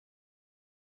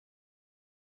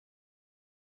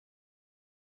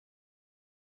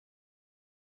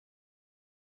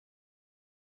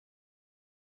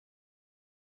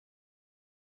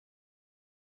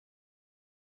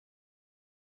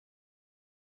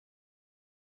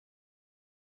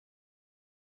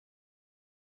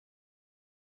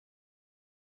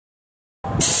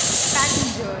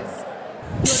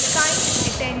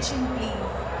attention please.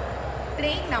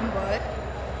 Train number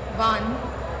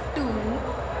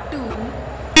 122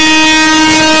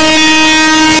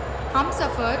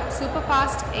 Humsafar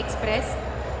Superfast Express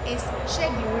is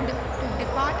scheduled to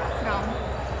depart from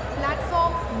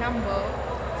platform number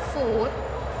 4.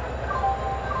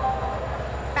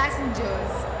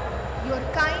 Passengers, your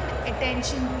kind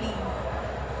attention please.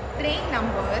 Train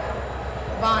number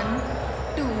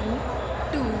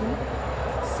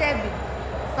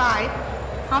 12275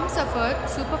 Humsafar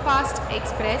Superfast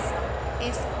Express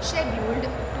is scheduled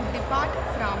to depart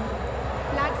from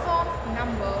platform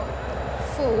number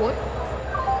 4.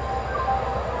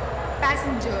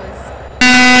 Passengers,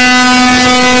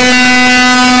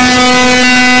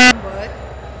 number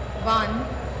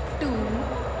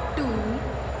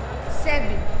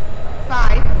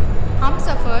 12275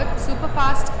 Humsafar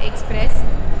Superfast Express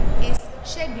is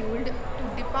scheduled to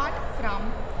depart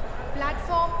from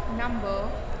platform number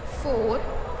 4.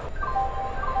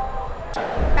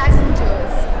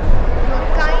 Passengers, your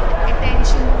kind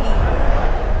attention please.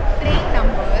 Train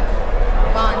number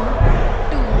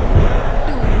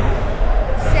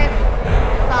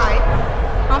 12275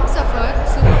 Humsafar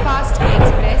Superfast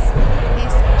Express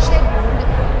is scheduled to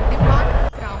depart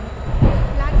from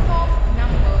platform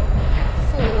number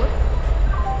 4.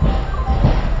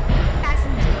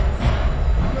 Passengers,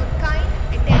 your kind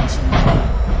attention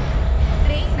please.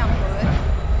 Train number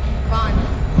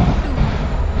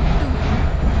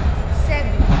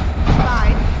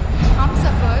 12275 Humsafar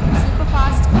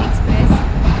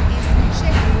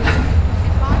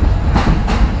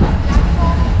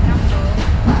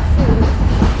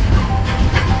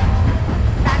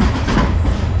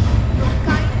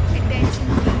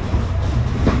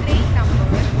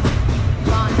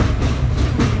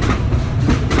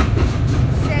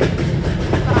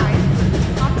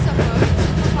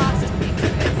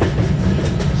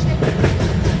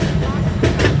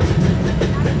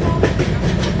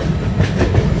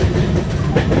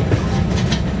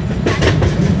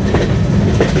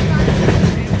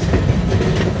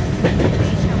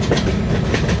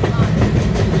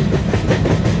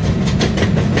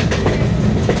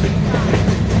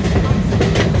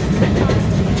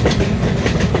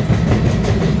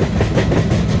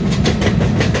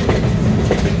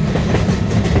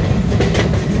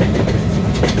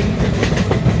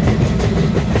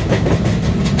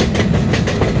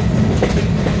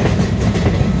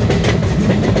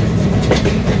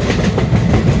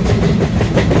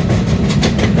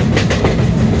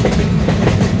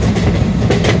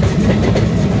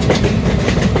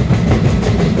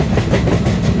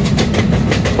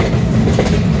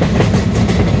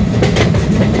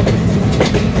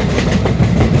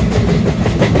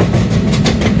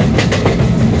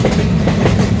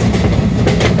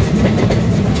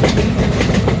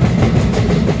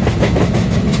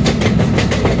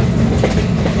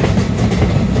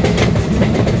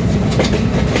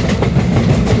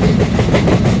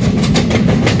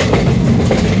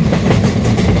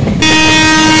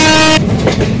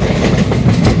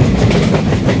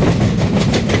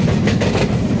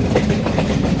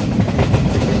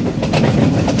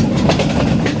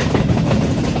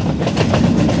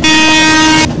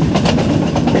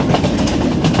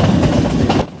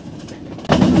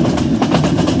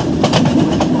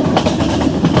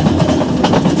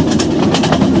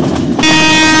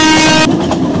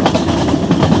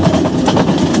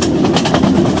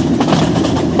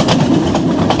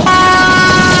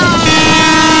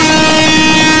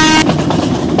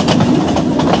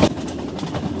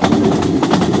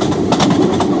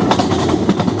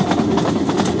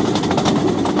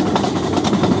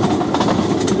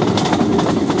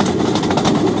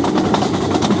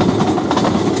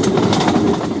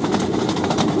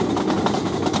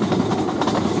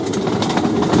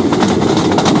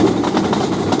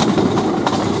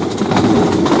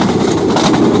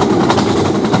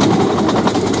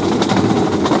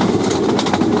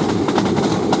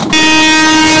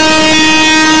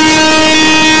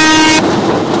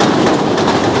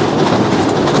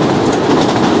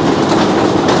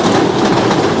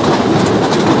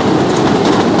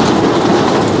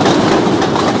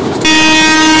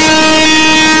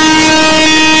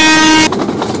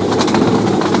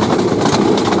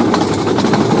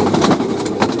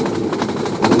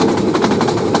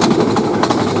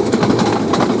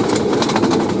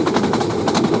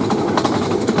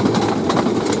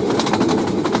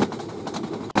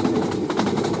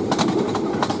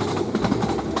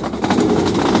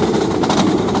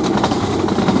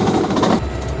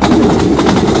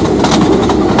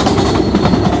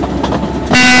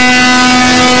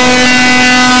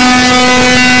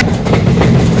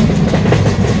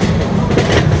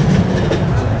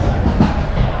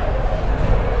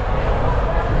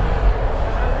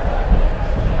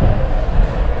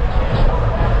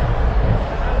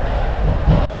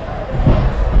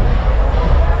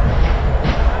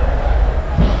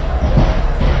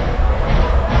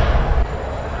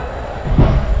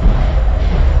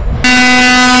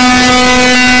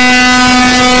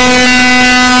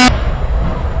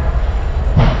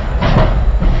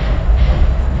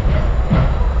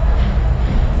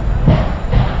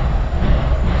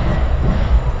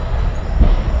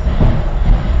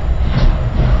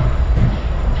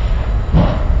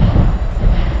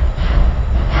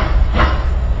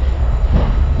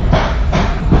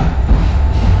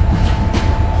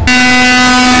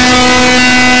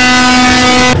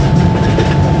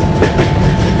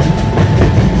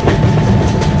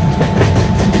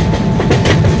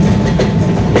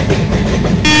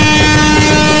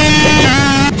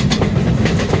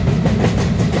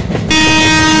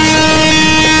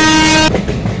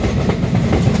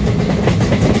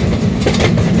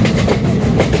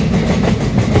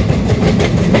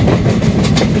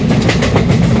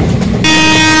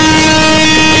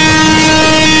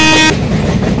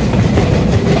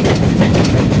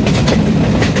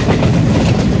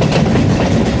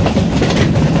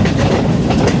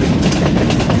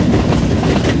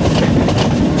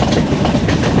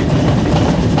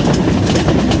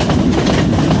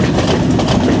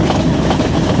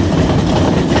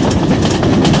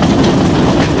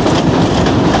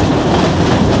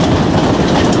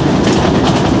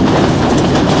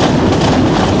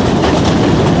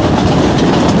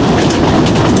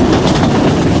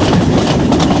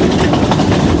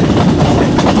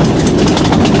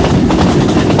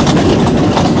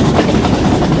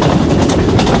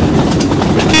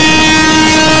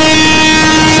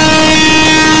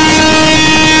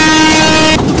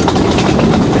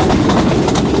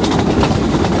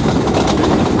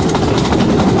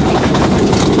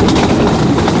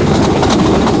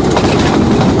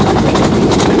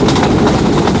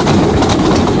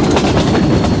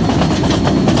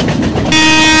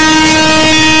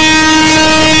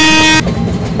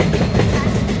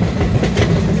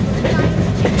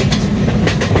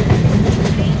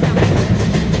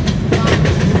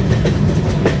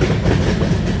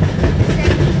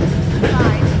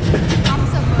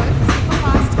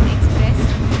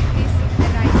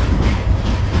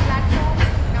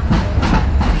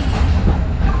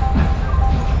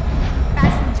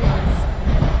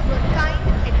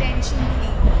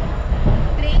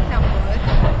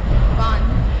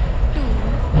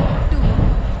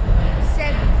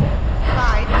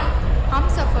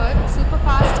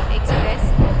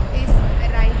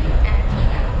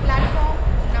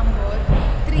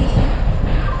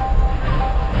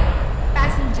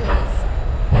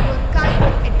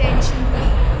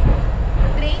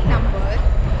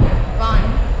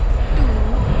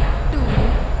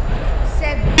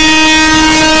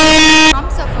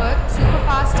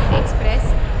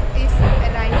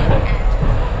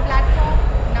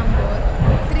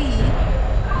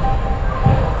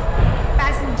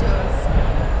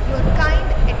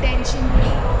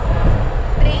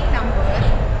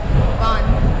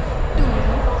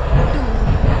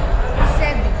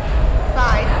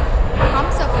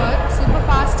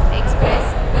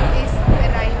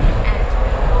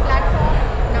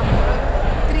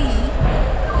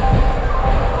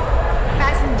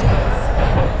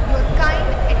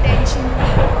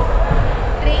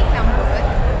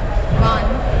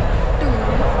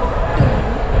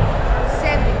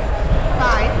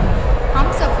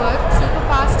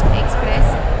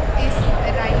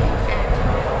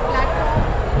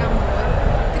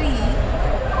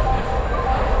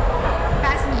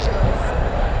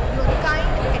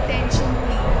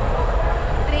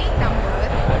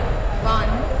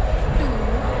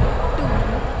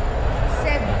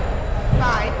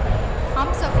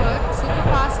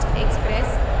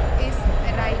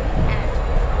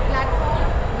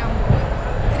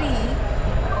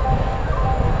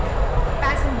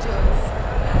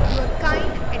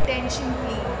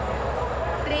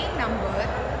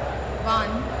 1,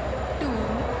 2,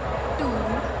 2,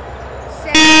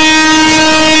 7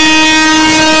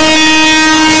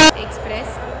 Express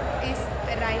is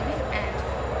arriving at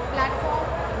platform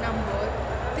number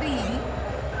 3.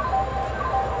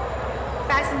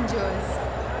 Passengers,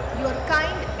 your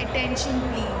kind attention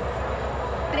please.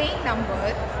 Train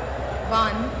number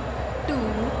 1, 2,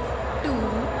 2,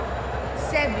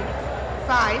 7,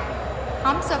 5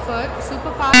 Humsafar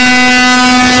Superfast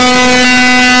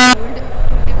to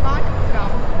depart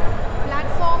from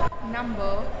platform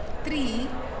number 3.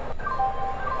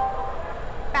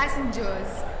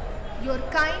 Passengers, your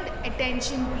kind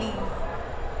attention please.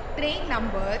 Train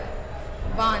number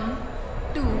 1,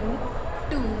 2,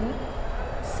 2,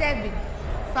 7,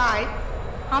 5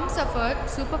 Humsafar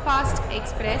Superfast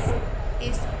Express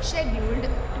is scheduled to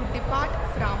depart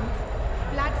from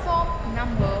platform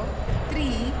number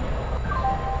 3.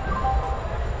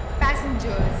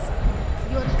 Passengers,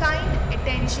 your kind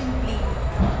attention please.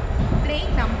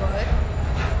 Train number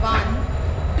 1,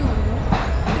 2, 2,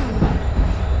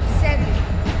 7,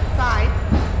 5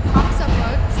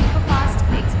 Humsafar Superfast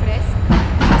Express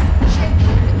is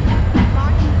scheduled to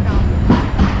depart from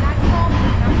platform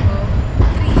number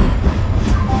 3.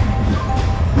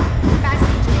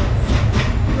 Passengers,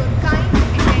 your kind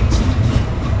attention please.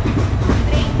 Train number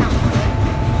 1,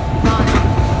 5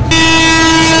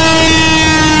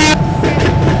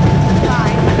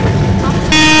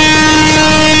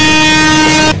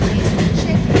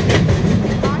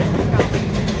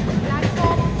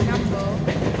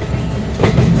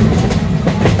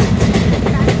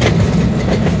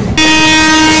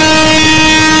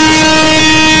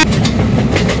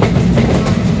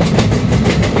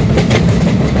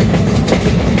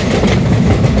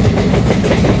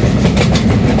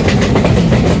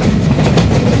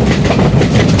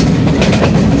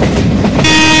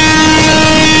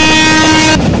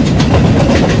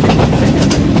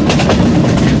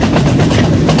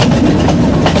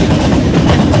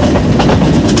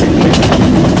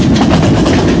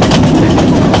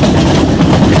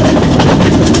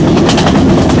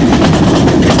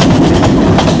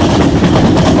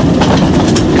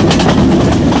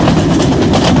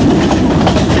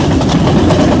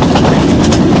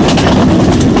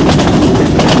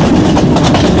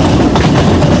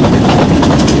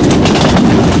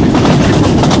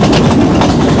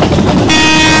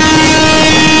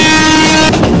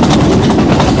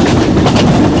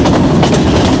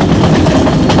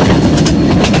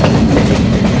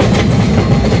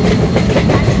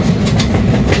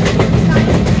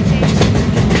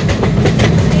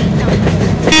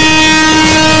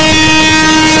 depart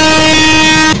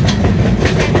from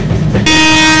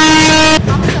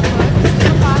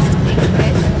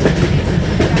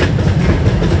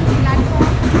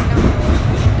platform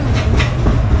number 3.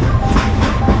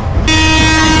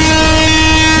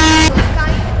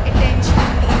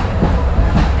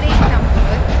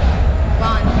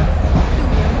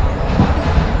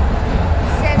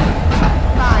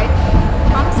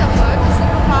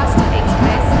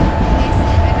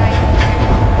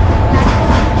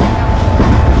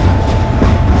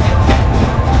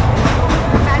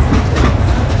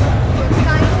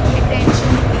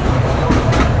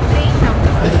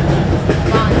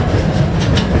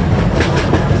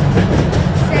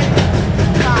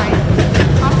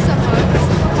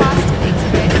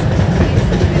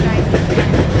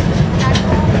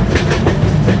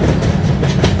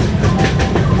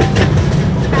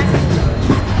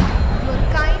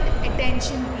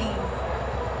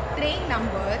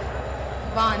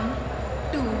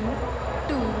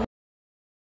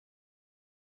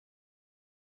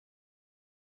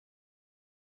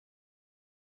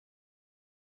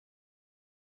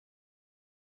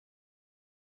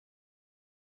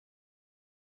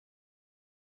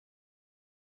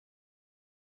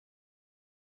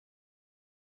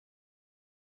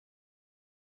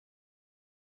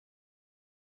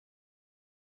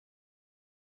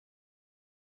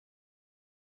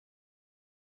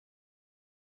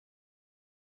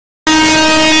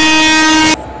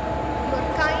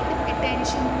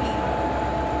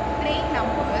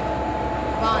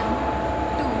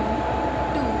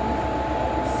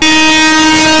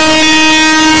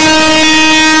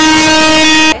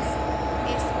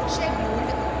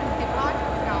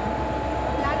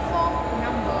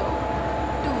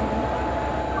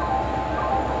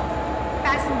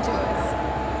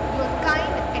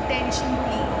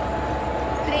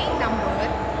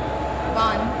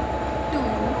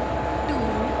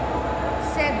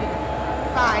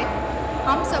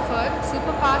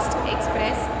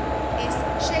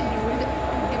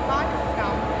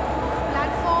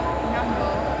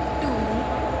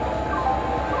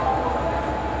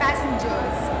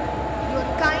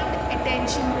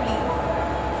 attention please.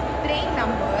 Train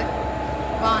number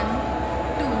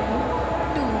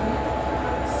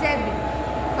 1227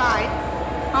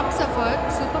 Humsafar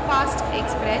Superfast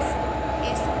Express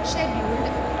is scheduled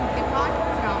to depart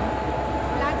from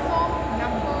platform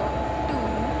number 2.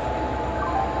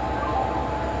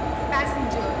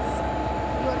 Passengers,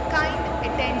 your kind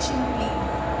attention please.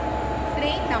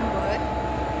 Train number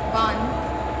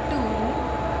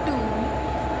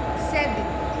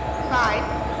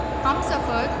 1227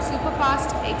 Humsafar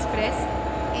Superfast Express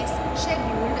is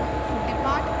scheduled to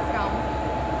depart from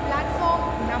platform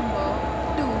number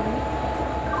 2.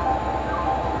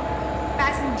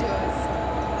 Passengers,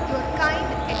 your kind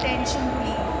attention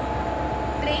please.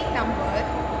 Train number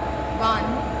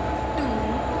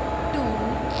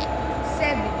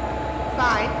 1227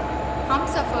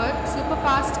 Humsafar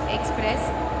Superfast Express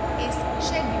is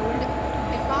scheduled to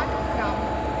depart from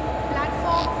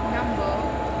platform number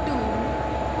 2.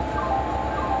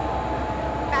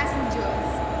 Passengers,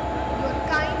 your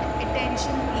kind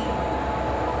attention please.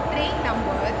 Train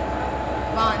number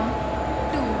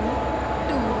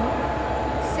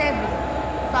 1227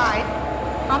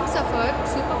 Humsafar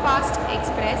Superfast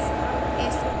Express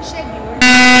is scheduled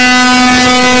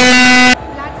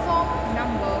platform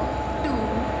number 2.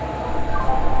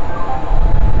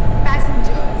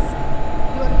 Passengers,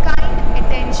 your kind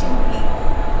attention please.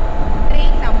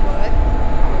 Train number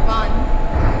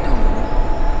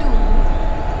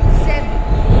 1227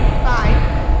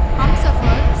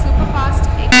 Humsafar Superfast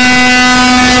Express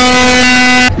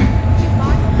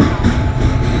depart from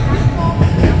platform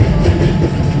number 2.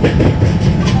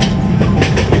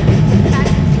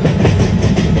 Passengers,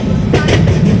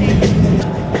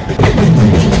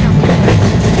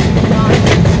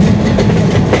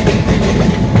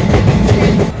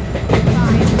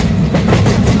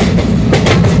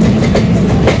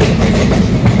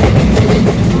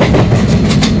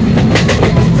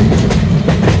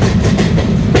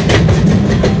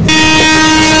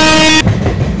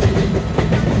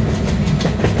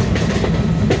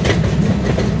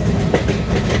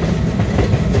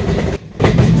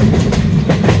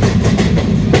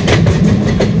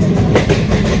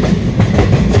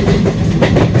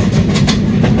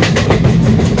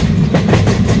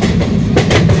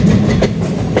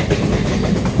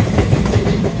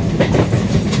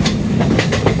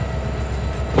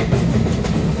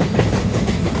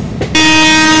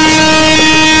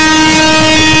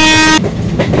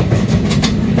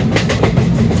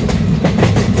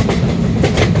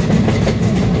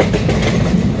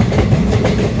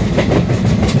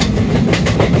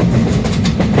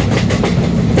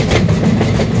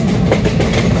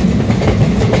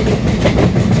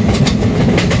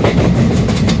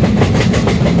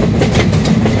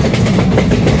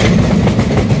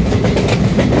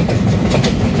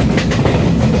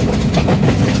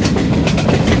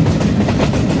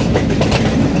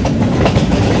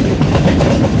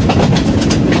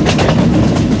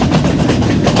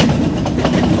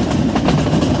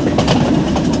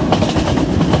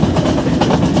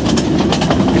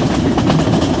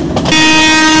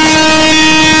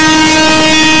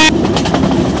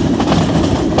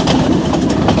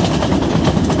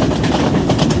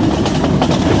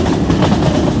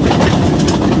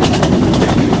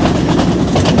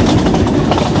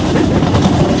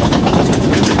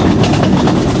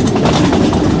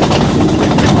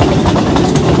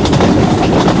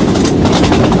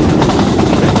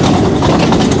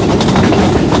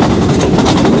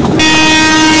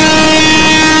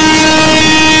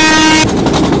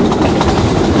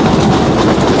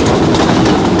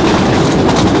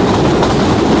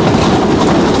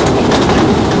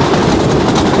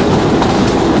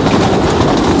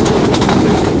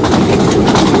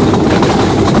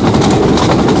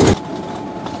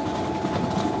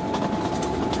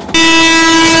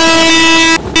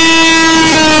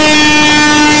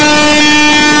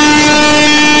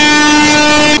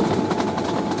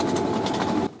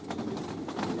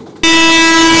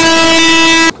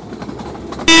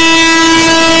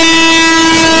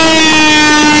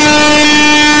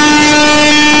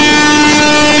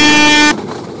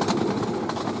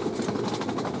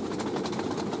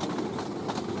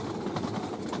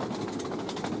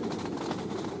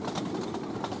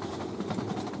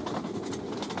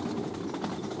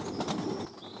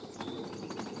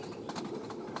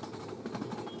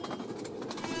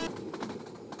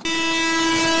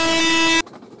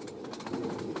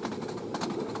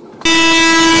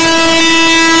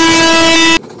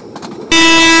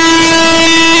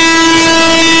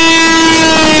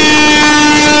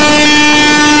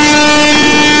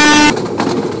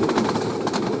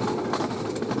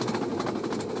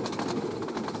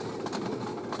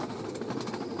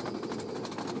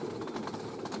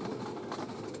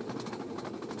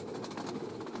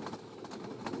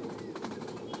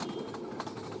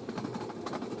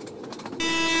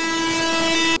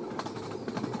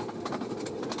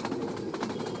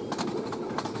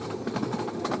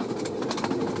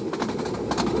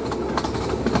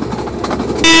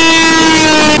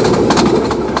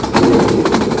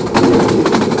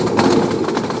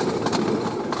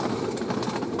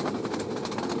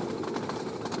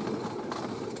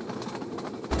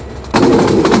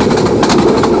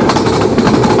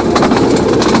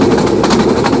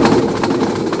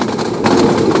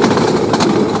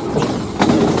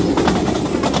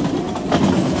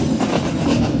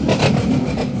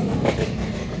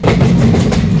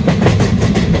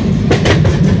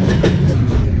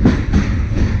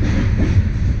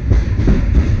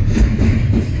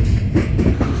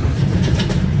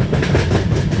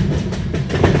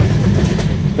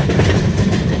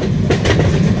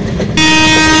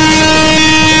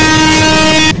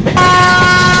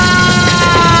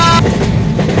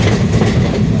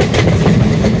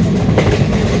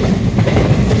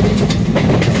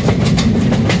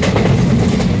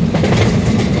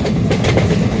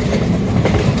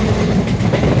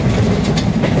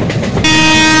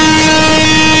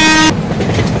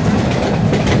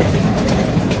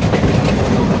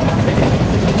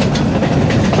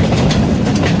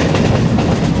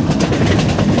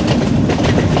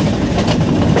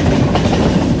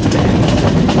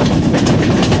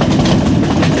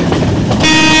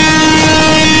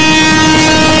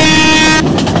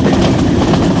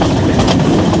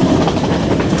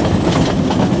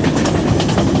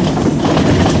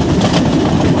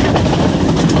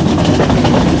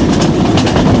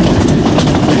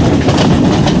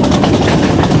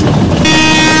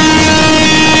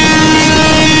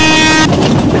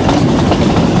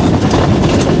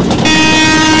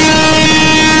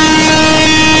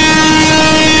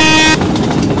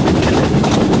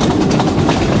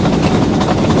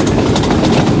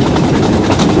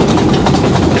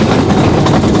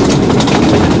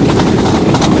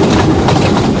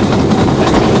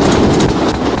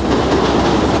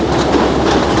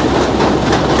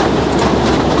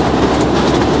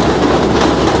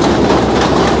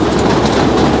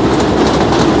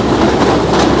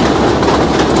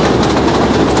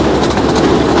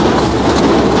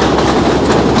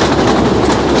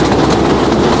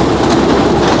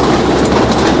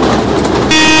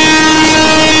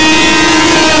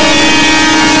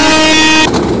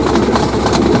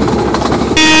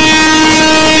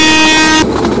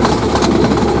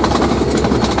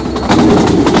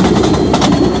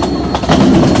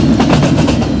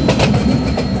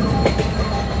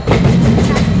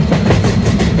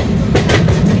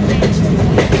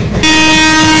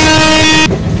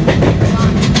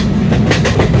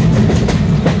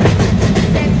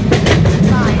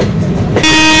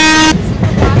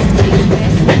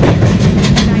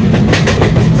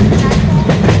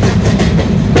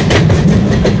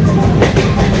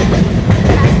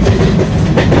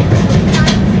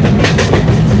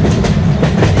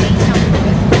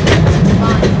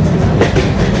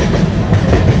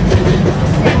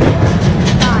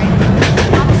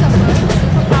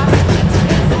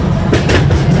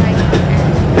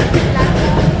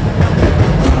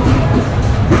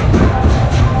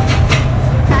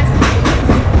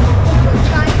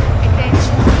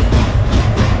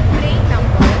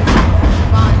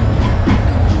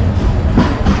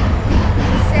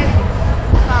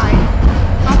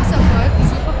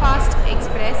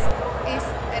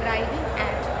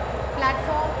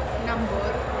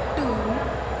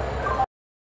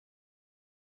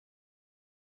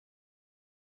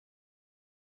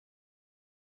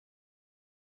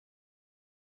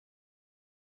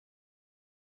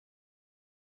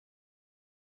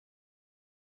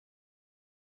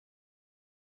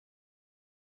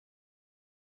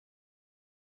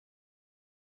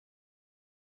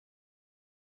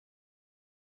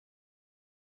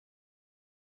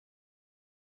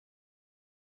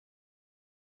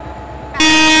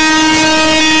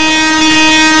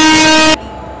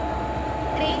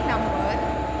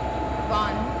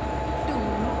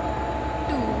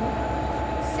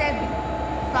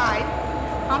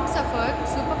 Humsafar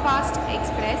Superfast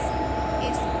Express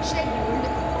is scheduled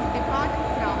to depart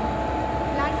from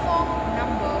platform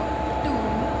number 2.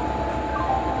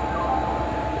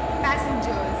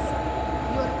 Passengers,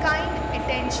 your kind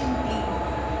attention please.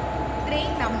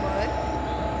 Train number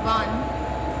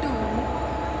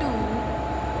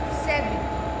 1227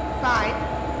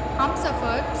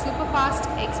 Humsafar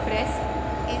Superfast Express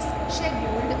is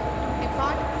scheduled to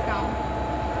depart from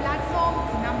platform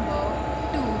number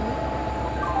 2.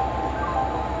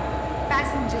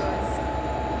 Passengers,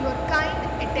 your kind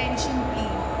attention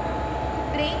please.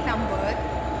 Train number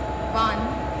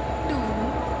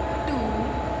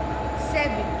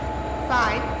 1227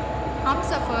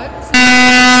 Humsafar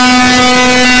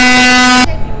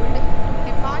scheduled to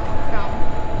depart from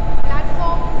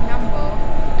platform number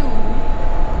 2.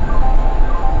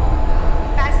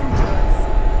 Passengers,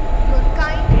 your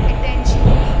kind attention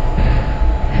please.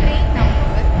 Train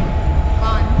number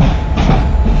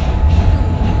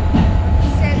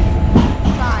 1227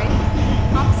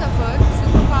 Humsafar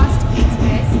Superfast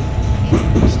Express is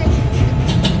scheduled to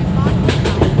depart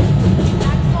from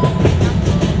platform number 2.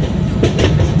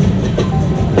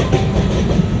 Passengers,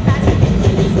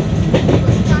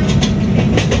 your kind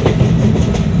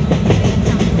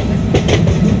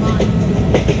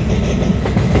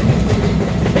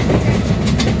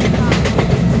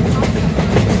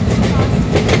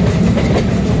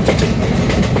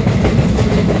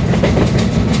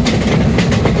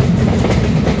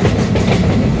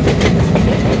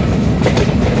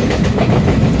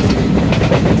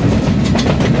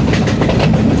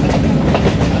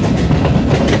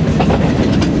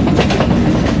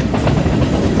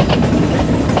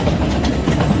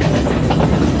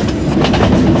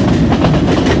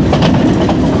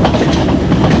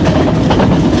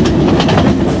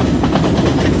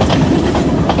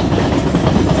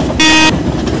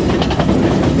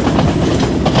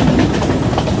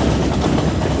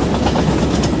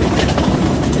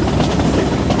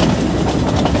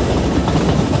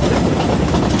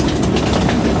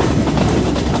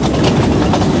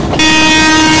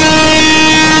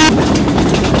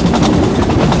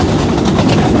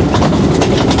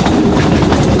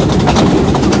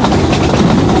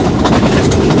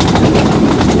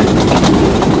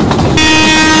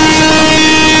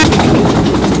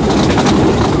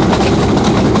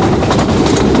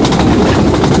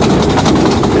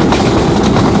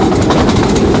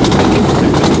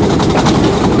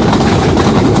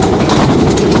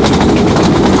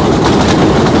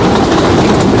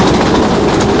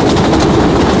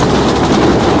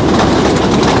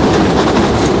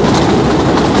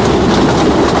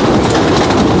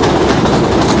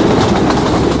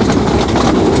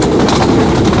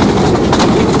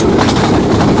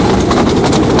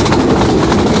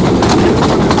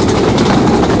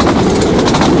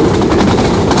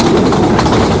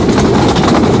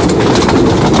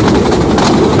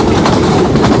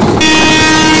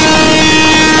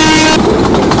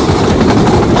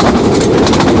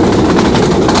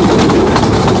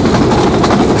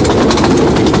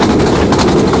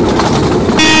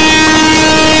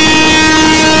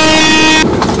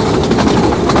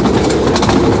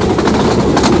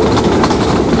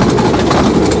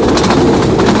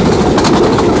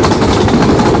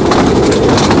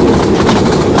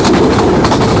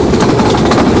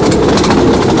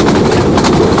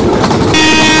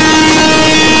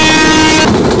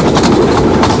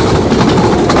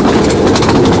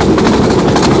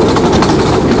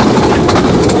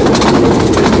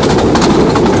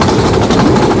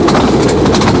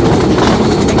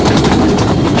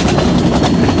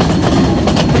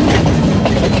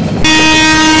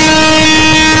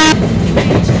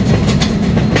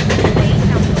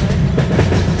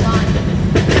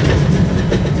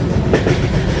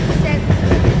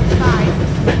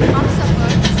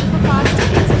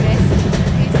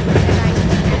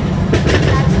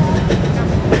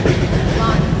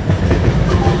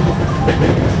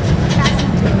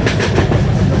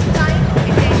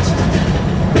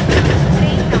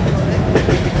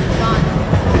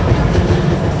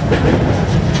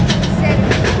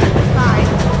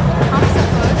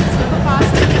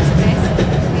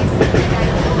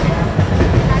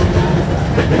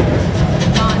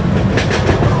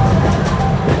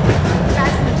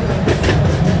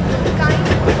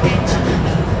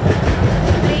please.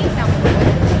 Train number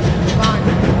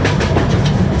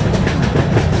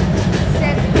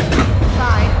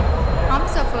 1227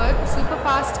 Humsafar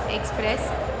Superfast Express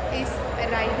is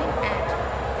arriving at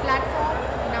platform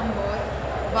number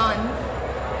 1.